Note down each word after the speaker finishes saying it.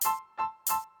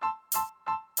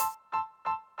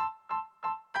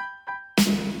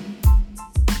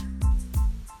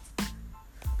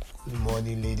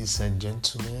morning, ladies and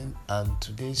gentlemen. And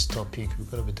today's topic, we're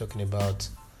going to be talking about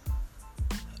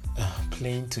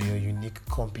playing to your unique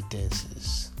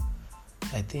competencies.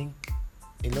 I think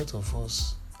a lot of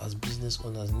us as business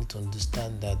owners need to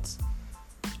understand that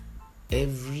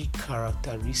every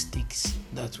characteristics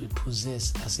that we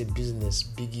possess as a business,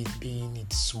 being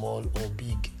it small or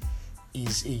big,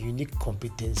 is a unique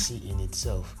competency in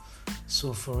itself.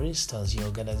 So, for instance, your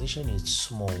organization is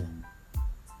small.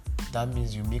 That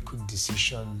means you make quick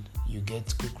decisions, you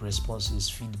get quick responses,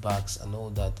 feedbacks, and all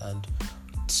that, and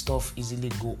stuff easily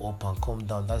go up and come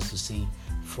down. That's to say,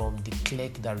 from the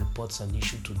clerk that reports an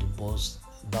issue to the boss,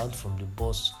 down from the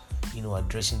boss,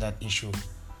 addressing that issue.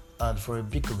 And for a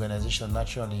big organization,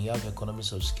 naturally, you have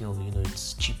economies of scale.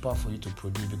 It's cheaper for you to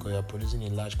produce because you're producing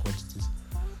in large quantities.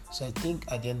 So I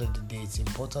think at the end of the day, it's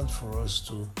important for us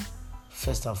to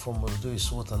first and foremost do a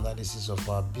SWOT analysis of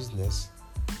our business,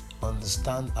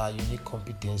 understand our unique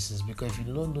competencies, because if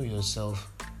you don't know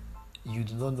yourself, you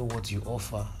do not know what you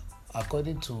offer.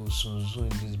 According to Sun Tzu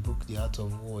in his book The Art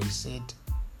of War, he said,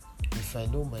 if I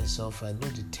know myself, I know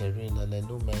the terrain, and I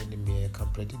know my enemy, I can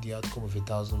predict the outcome of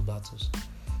 1,000 battles.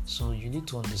 So you need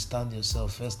to understand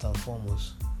yourself first and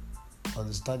foremost,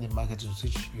 understand the market to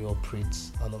which you operate,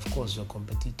 and of course your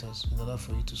competitors, in order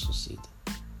for you to succeed.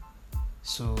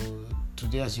 So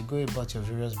today, as you go about your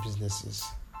various businesses,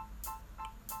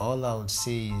 all I would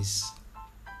say is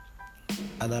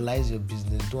analyze your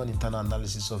business, do an internal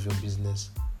analysis of your business,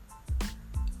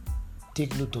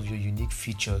 take note of your unique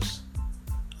features,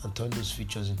 and turn those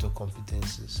features into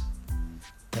competencies.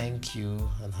 Thank you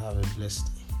and have a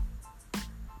blessed day.